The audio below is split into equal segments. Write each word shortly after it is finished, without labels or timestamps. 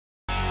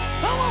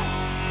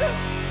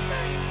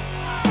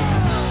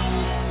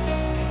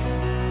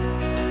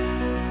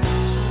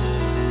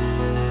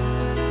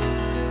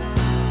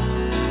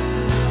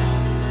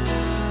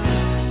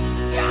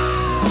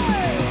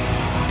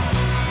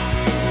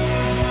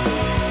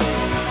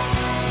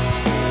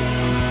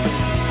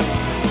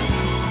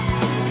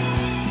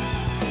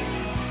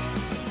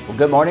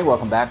Good morning.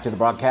 Welcome back to the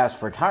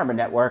Broadcast Retirement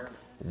Network.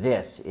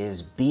 This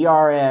is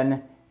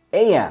BRN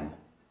AM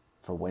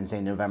for Wednesday,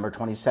 November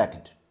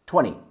 22nd,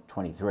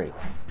 2023.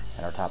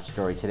 And our top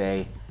story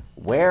today,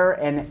 where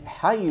and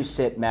how you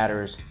sit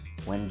matters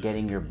when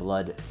getting your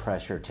blood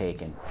pressure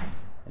taken.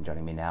 And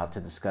joining me now to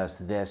discuss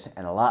this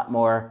and a lot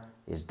more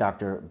is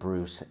Dr.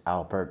 Bruce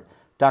Alpert.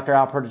 Dr.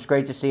 Alpert, it's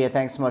great to see you.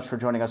 Thanks so much for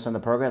joining us on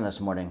the program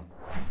this morning.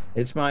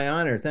 It's my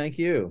honor. Thank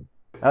you.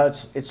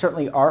 It's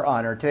certainly our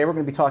honor. Today we're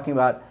going to be talking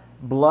about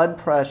blood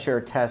pressure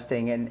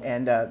testing,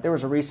 and there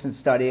was a recent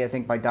study, I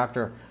think, by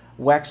Dr.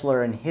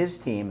 Wexler and his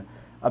team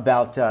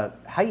about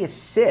how you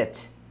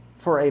sit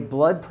for a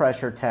blood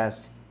pressure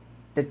test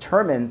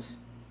determines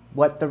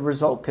what the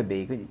result could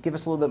be. Could you give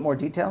us a little bit more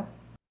detail?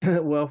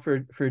 Well,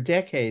 for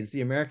decades, the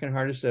American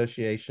Heart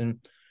Association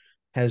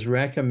has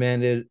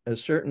recommended a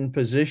certain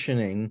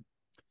positioning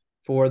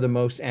for the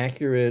most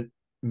accurate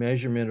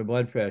measurement of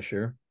blood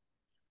pressure,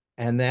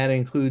 and that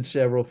includes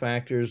several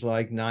factors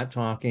like not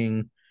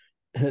talking,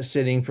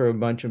 sitting for a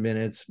bunch of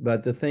minutes.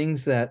 But the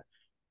things that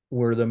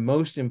were the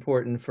most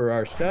important for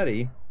our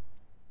study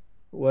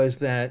was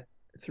that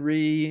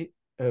three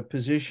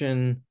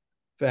position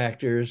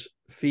factors: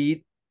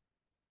 feet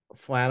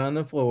flat on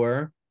the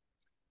floor,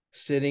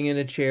 sitting in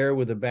a chair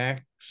with the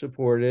back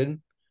supported,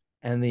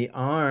 and the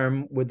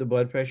arm with the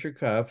blood pressure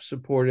cuff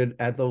supported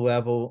at the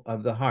level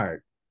of the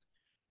heart.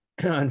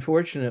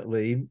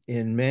 Unfortunately,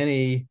 in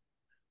many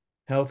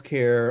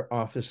healthcare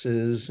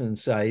offices and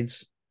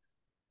sites,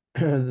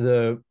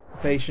 the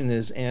patient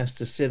is asked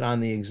to sit on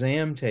the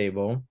exam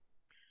table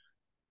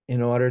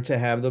in order to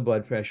have the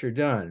blood pressure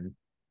done.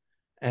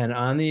 And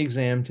on the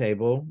exam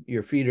table,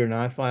 your feet are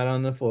not flat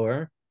on the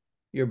floor,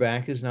 your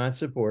back is not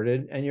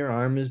supported, and your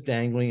arm is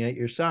dangling at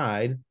your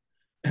side,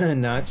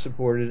 not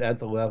supported at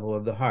the level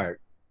of the heart.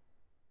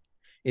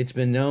 It's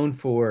been known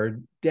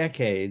for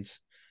decades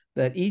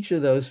that each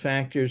of those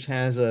factors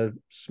has a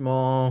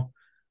small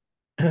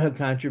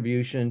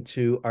contribution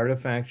to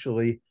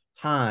artifactually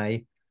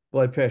high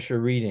blood pressure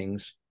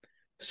readings.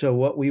 So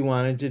what we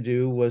wanted to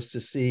do was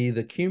to see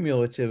the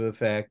cumulative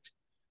effect,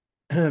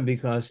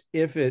 because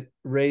if it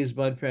raised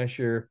blood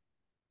pressure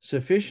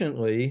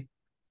sufficiently,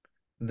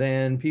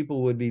 then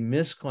people would be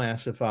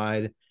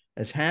misclassified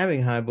as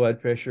having high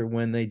blood pressure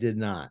when they did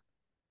not.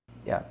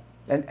 Yeah,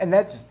 and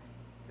this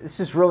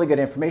is really good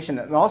information.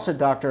 And also,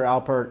 Dr.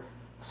 Alpert,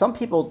 some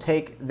people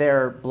take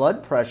their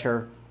blood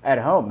pressure at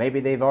home.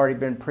 Maybe they've already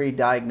been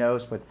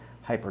pre-diagnosed with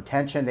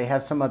hypertension. They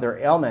have some other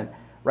ailment.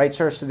 Right,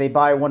 sir? So they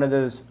buy one of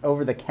those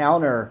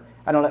over-the-counter,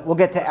 I don't know, we'll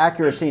get to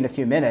accuracy in a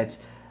few minutes,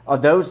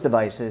 of those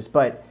devices,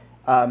 but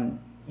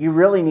you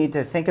really need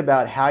to think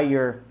about how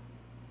you're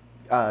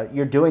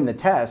doing the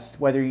test,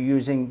 whether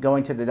you're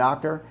going to the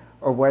doctor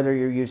or whether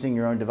you're using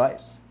your own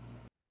device.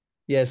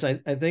 Yes,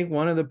 I think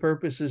one of the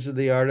purposes of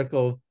the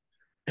article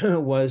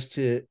was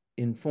to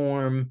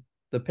inform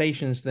the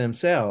patients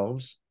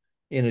themselves,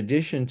 in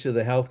addition to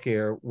the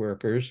healthcare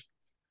workers,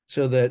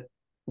 so that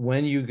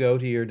when you go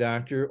to your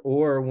doctor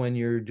or when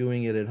you're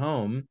doing it at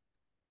home,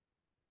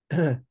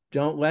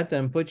 don't let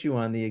them put you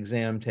on the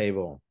exam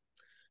table.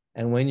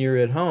 And when you're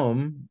at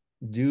home,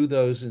 do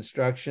those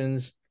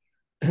instructions,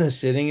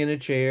 sitting in a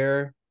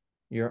chair,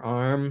 your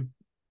arm,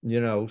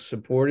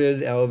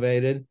 supported,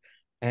 elevated,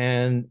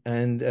 and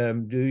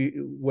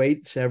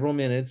wait several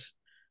minutes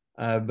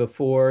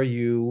before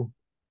you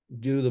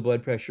do the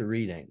blood pressure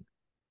reading.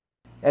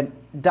 And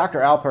Dr.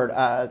 Alpert,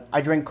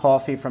 I drink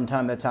coffee from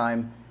time to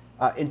time.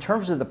 In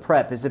terms of the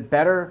prep, is it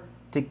better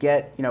to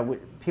get,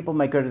 people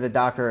might go to the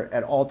doctor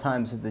at all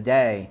times of the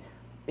day.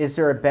 Is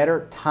there a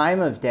better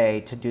time of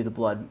day to do the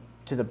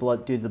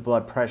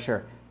blood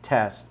pressure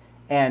test?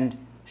 And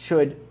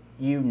should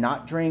you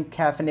not drink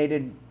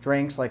caffeinated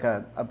drinks like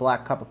a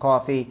black cup of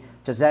coffee?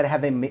 Does that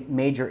have a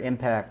major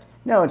impact?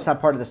 No, it's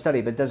not part of the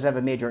study, but does it have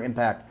a major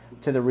impact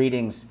to the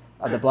readings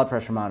of the blood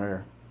pressure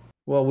monitor?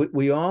 Well,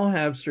 we all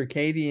have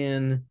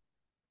circadian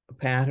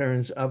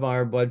patterns of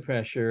our blood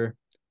pressure.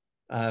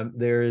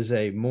 There is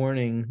a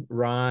morning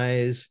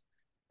rise,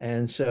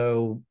 and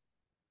so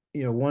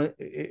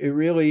it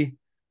really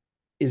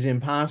is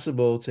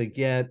impossible to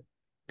get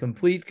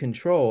complete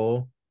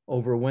control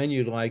over when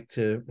you'd like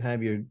to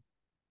have your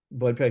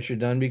blood pressure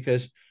done,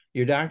 because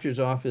your doctor's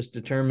office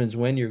determines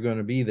when you're going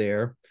to be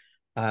there.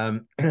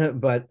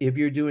 But if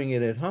you're doing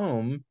it at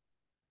home,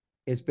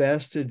 it's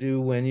best to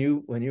do when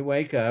you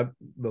wake up,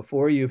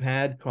 before you've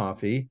had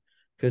coffee,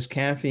 because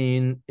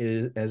caffeine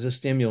as a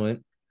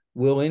stimulant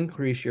will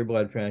increase your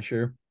blood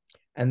pressure,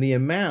 and the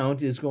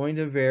amount is going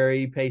to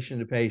vary patient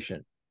to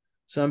patient.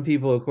 Some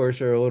people, of course,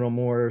 are a little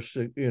more,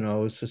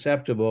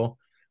 susceptible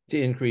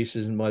to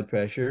increases in blood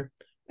pressure,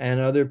 and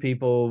other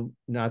people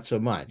not so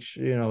much.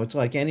 It's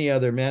like any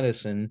other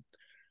medicine.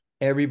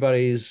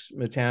 everybody's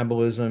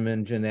metabolism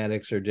and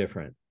genetics are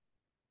different.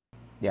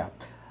 Yeah.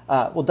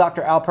 Well,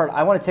 Dr. Alpert,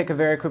 I want to take a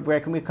very quick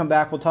break. When we come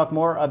back, we'll talk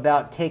more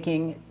about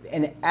taking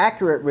an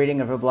accurate reading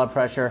of your blood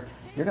pressure.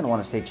 You're going to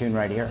want to stay tuned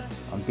right here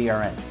on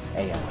BRN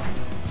AM.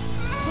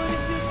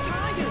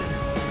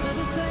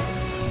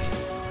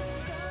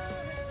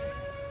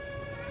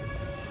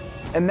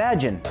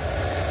 Imagine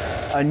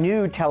a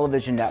new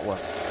television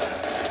network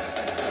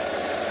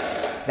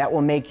that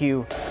will make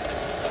you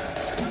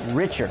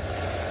richer,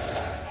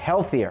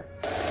 healthier,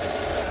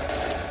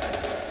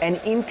 and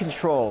in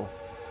control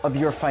of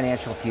your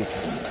financial future.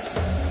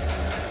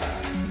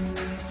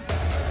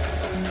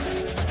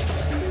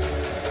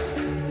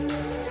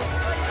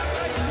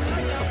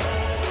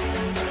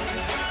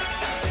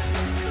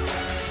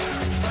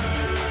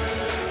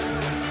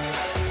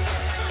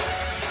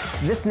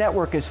 This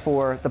network is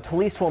for the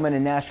policewoman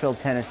in Nashville,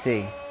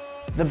 Tennessee,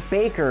 the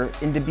baker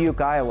in Dubuque,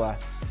 Iowa,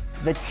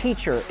 the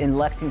teacher in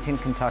Lexington,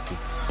 Kentucky.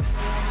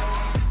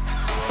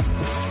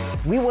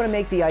 We want to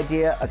make the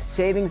idea of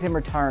savings and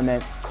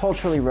retirement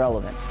culturally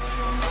relevant.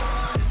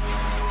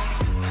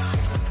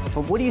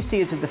 But what do you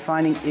see as a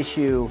defining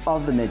issue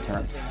of the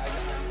midterms,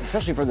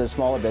 especially for the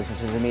smaller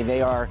businesses? I mean,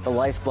 they are the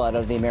lifeblood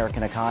of the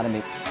American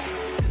economy.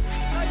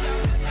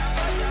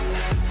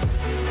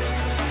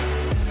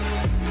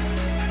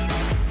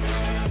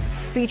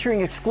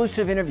 Featuring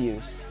exclusive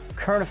interviews,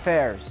 current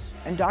affairs,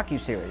 and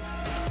docuseries.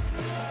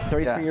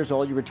 33 years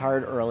old, you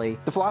retired early.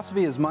 The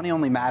philosophy is money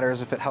only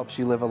matters if it helps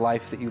you live a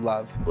life that you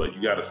love. But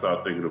you got to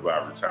start thinking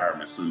about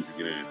retirement as soon as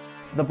you get in.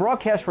 The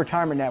Broadcast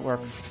Retirement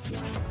Network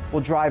will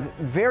drive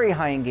very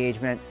high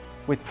engagement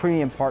with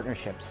premium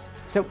partnerships.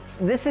 So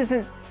this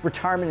isn't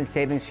retirement and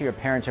savings for your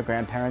parents or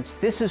grandparents.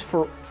 This is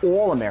for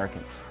all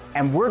Americans.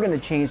 And we're going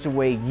to change the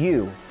way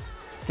you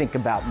think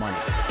about money.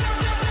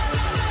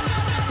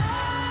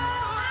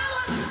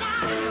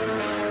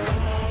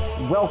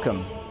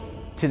 Welcome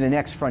to the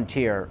next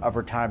frontier of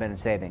retirement and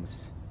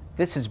savings.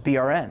 This is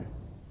BRN,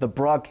 the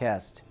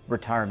Broadcast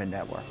Retirement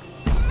Network.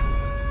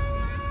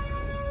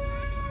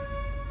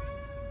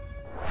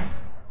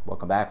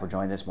 Welcome back. We're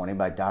joined this morning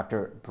by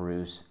Dr.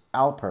 Bruce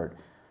Alpert.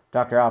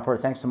 Dr. Alpert,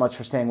 thanks so much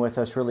for staying with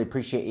us. Really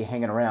appreciate you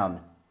hanging around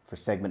for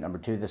segment number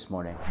 2 this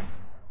morning.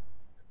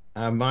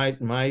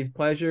 My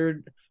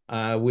pleasure.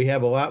 We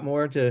have a lot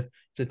more to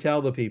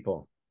tell the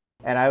people.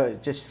 And I was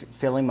just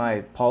feeling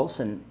my pulse,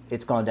 and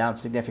it's gone down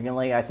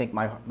significantly. I think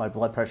my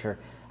blood pressure,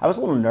 I was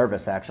a little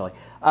nervous, actually.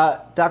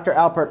 Dr.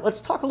 Alpert, let's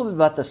talk a little bit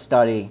about the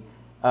study.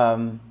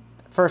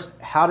 First,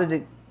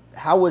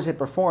 how was it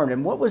performed,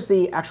 and what was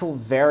the actual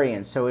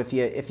variance? So if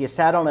you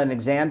sat on an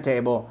exam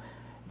table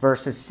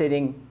versus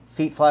sitting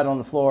feet flat on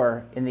the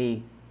floor in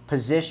the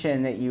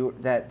position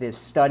that this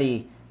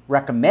study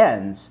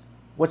recommends,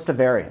 what's the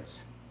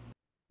variance?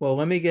 Well,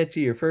 let me get to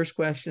your first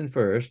question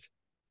first.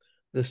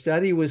 The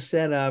study was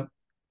set up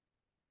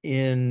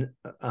in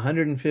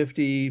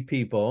 150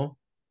 people.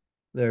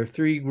 There are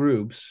 3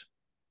 groups.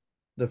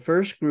 The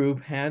first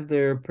group had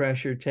their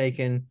pressure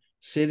taken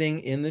sitting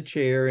in the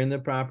chair in the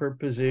proper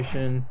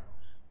position,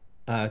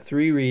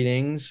 3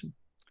 readings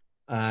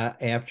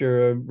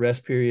after a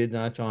rest period,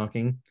 not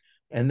talking.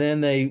 And then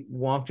they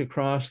walked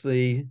across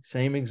the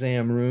same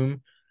exam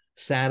room,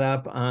 sat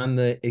up on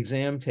the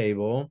exam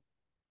table,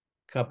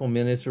 a couple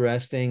minutes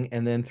resting,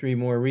 and then 3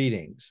 more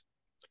readings.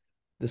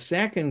 The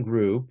second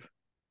group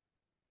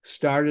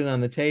started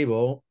on the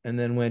table and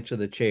then went to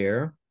the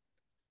chair.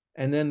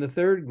 And then the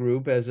third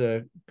group, as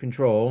a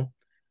control,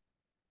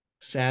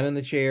 sat in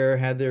the chair,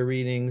 had their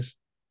readings,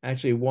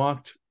 actually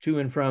walked to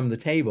and from the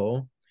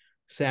table,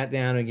 sat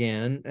down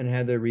again, and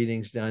had their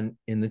readings done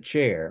in the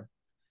chair.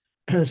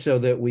 So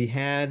that we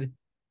had,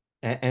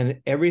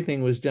 and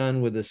everything was done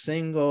with a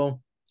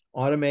single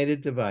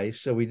automated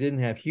device, so we didn't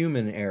have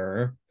human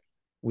error.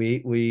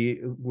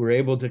 We were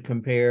able to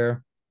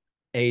compare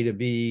A to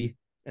B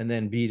and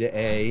then B to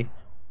A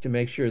to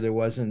make sure there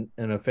wasn't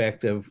an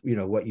effect of,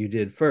 what you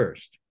did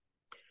first.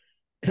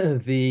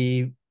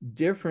 The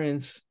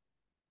difference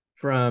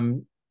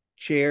from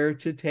chair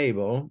to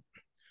table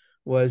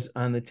was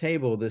on the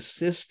table, the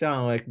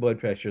systolic blood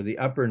pressure, the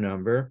upper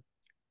number,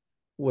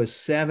 was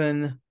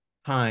 7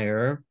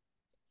 higher,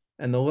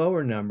 and the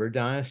lower number,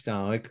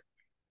 diastolic,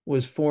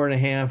 was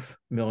 4.5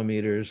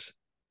 millimeters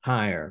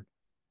higher.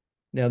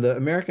 Now, the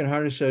American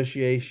Heart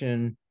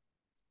Association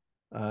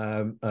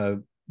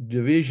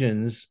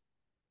divisions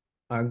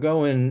are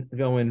going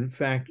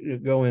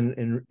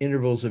in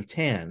intervals of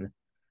 10.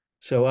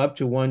 So up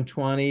to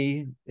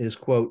 120 is,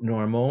 quote,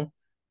 normal.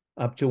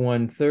 Up to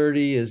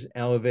 130 is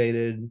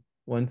elevated.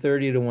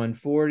 130 to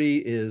 140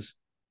 is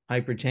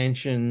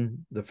hypertension,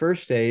 the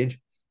first stage,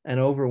 and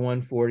over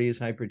 140 is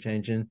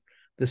hypertension,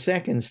 the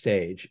second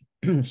stage.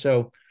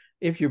 So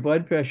if your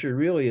blood pressure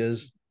really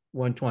is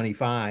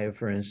 125,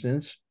 for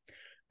instance,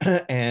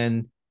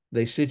 and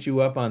they sit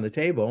you up on the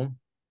table,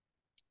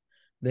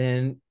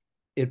 then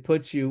it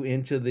puts you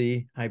into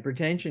the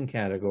hypertension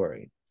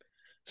category.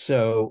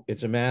 So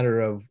it's a matter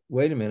of,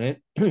 wait a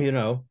minute,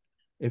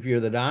 if you're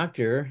the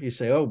doctor, you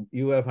say, oh,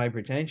 you have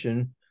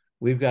hypertension,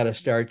 we've got to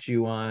start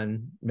you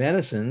on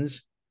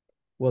medicines.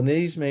 Well,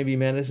 these may be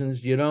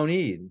medicines you don't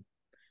need,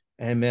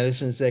 and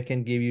medicines that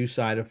can give you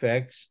side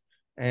effects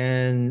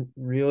and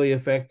really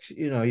affect,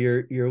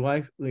 your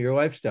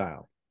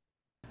lifestyle.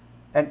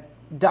 And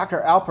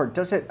Dr.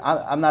 Alpert,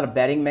 I'm not a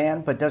betting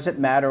man, but does it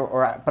matter,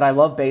 but I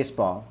love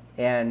baseball.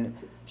 And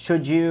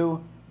should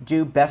you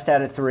do best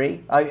out of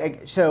three?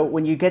 So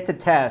when you get the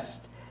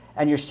test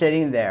and you're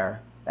sitting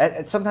there,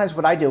 sometimes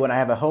what I do when I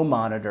have a home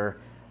monitor,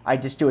 I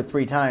just do it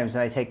 3 times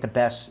and I take the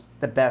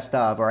best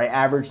of, or I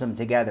average them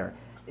together.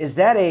 Is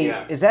that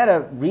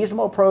a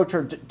reasonable approach,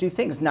 or do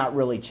things not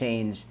really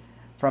change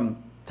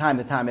from time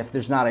to time if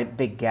there's not a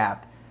big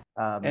gap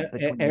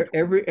between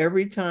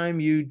every time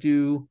you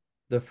do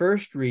the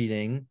first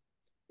reading,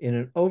 in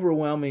an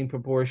overwhelming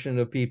proportion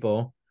of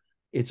people,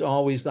 it's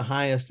always the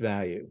highest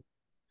value.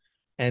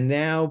 And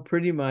now,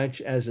 pretty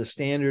much as a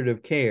standard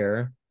of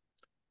care,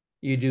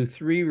 you do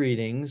 3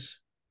 readings,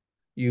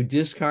 you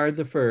discard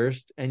the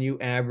first, and you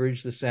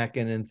average the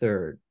second and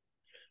third.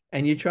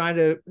 And you try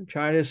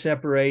to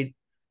separate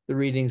the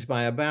readings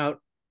by about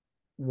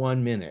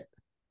 1 minute.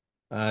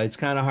 It's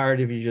kind of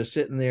hard if you're just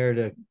sitting there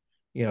to,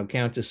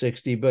 count to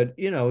 60. But,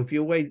 if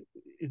you wait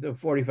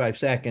 45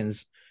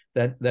 seconds,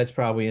 that's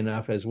probably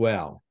enough as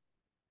well.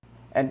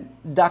 And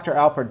Dr.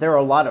 Alpert, there are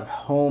a lot of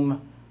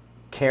home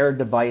care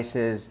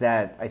devices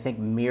that I think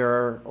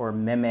mirror or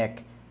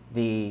mimic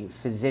the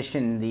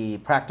physician, the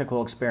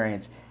practical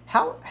experience.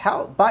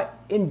 But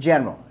in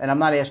general, and I'm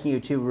not asking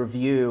you to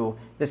review,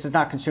 this is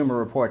not Consumer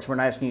Reports, we're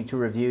not asking you to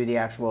review the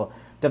actual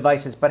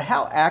devices, but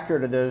how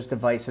accurate are those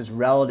devices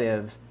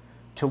relative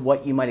to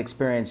what you might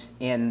experience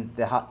in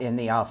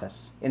the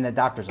office, in the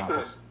doctor's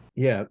office?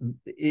 Yeah,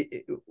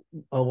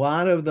 a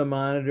lot of the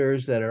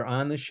monitors that are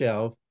on the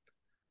shelf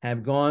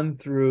have gone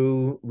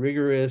through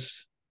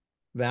rigorous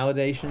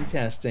validation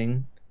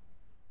testing,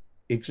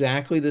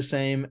 exactly the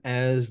same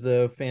as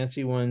the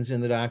fancy ones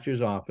in the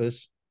doctor's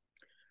office.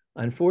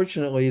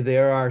 Unfortunately,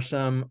 there are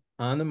some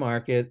on the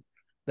market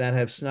that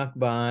have snuck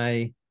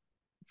by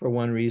for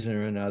one reason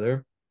or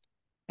another.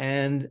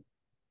 And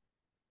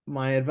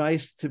my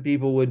advice to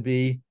people would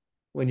be,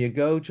 when you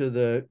go to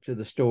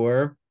the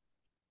store,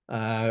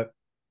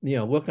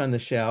 look on the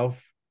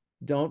shelf.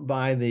 Don't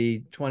buy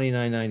the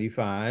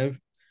 $29.95.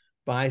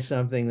 Buy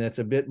something that's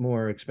a bit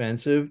more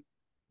expensive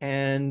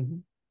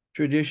and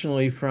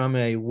traditionally from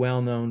a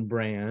well-known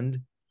brand.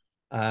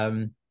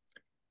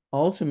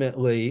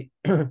 Ultimately,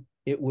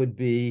 it would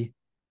be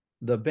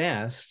the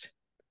best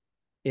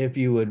if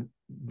you would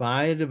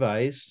buy a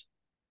device,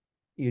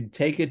 you'd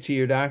take it to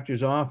your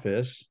doctor's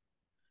office,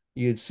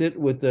 you'd sit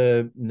with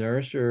the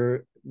nurse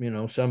or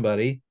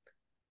somebody,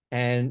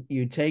 and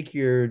you take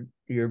your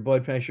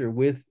blood pressure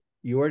with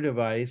your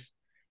device,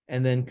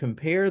 and then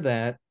compare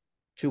that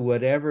to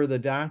whatever the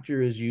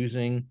doctor is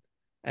using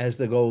as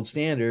the gold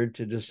standard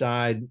to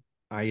decide,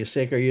 are you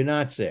sick or you're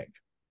not sick?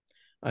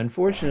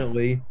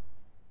 Unfortunately,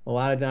 a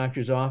lot of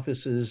doctors'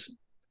 offices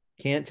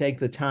can't take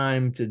the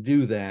time to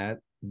do that,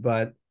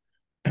 but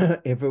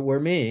if it were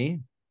me,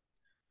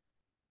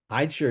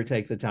 I'd sure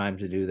take the time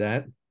to do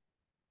that.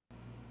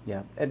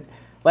 Yeah. And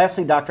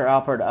lastly, Dr.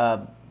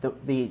 Alpert,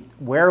 the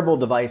wearable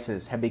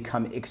devices have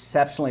become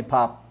exceptionally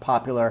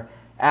popular.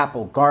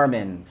 Apple,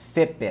 Garmin,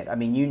 Fitbit, I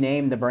mean, you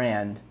name the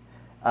brand.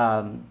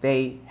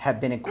 They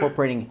have been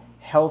incorporating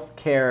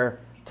healthcare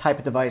type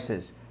of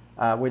devices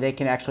where they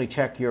can actually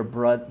check your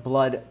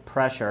blood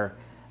pressure.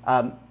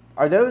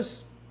 Are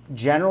those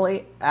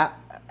generally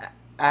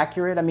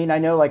accurate? I mean, I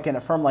know like in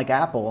a firm like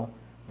Apple,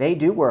 they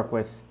do work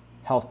with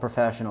health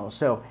professionals.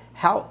 So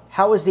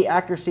how is the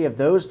accuracy of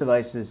those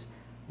devices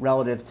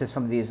relative to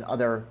some of these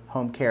other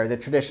home care, the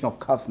traditional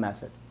cuff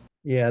method?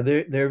 Yeah,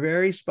 they're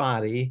very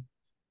spotty.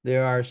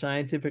 There are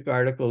scientific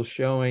articles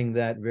showing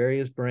that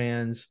various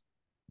brands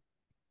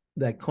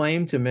that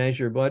claim to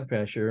measure blood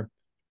pressure,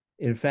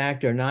 in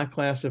fact, are not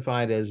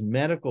classified as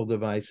medical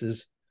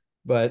devices,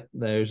 but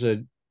there's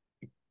a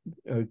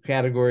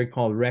category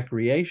called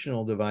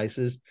recreational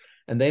devices,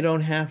 and they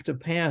don't have to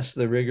pass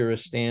the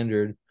rigorous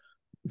standard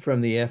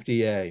from the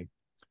FDA.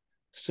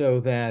 So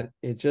that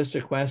it's just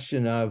a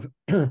question of,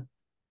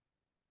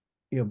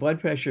 blood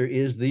pressure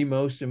is the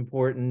most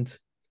important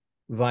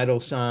vital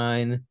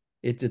sign.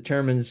 It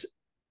determines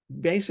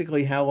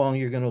basically how long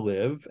you're going to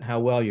live,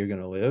 how well you're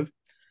going to live.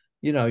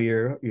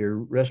 Your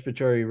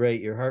respiratory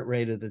rate, your heart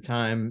rate at the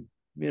time,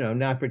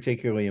 not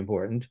particularly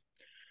important.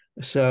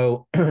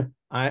 So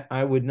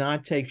I would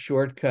not take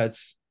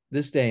shortcuts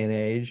this day and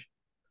age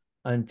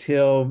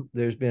until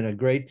there's been a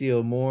great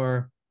deal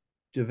more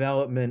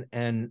development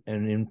and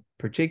in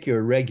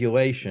particular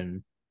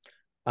regulation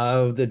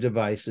of the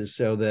devices,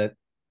 so that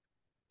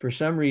for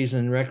some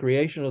reason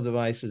recreational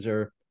devices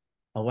are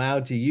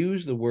allowed to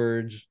use the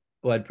words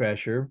blood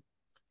pressure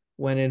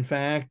when in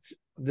fact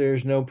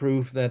there's no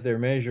proof that they're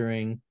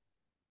measuring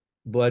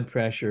blood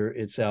pressure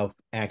itself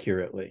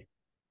accurately.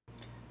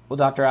 Well,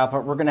 Dr.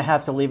 Alpert, we're going to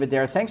have to leave it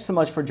there. Thanks so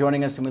much for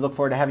joining us, and we look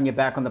forward to having you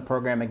back on the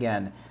program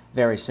again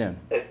very soon.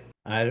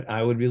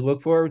 I would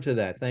look forward to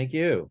that. Thank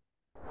you.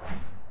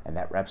 And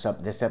that wraps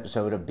up this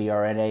episode of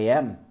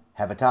BRNAM.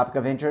 Have a topic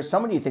of interest,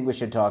 someone you think we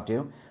should talk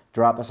to?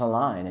 Drop us a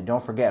line. And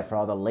don't forget, for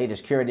all the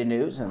latest curated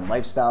news and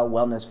lifestyle,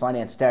 wellness,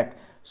 finance, tech,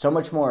 so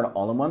much more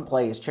all in one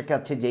place, check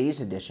out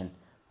today's edition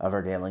of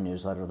our daily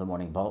newsletter, The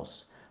Morning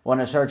Pulse. Want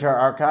to search our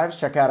archives,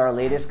 check out our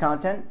latest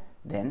content?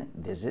 Then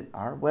visit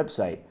our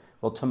website.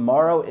 Well,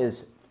 tomorrow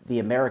is the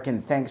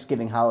American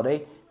Thanksgiving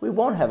holiday. We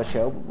won't have a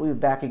show, but we'll be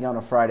back again on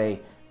a Friday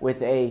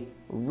with a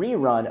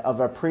rerun of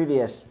our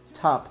previous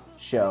top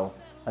show.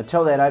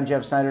 Until then, I'm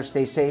Jeff Snyder.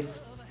 Stay safe.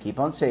 Keep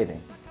on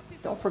saving.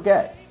 Don't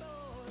forget,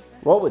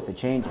 roll with the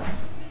changes.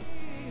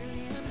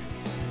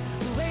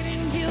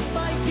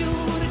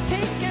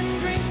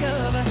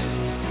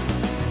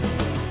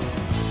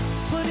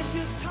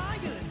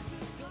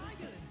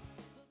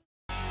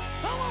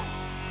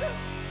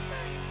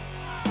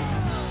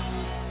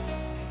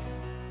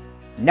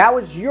 Now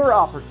is your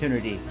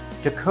opportunity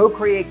to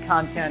co-create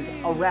content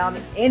around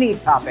any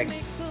topic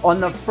on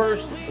the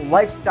first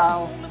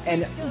lifestyle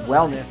and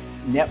wellness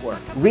network.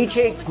 Reach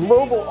a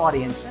global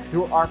audience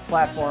through our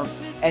platform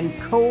and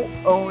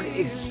co-own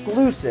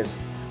exclusive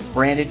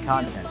branded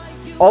content.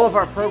 All of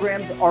our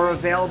programs are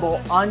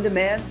available on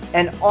demand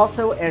and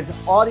also as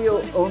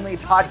audio-only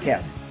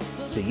podcasts,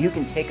 so you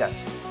can take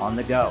us on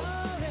the go.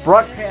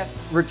 Broadcast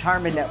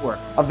Retirement Network,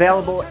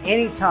 available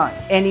anytime,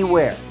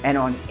 anywhere, and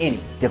on any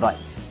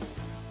device.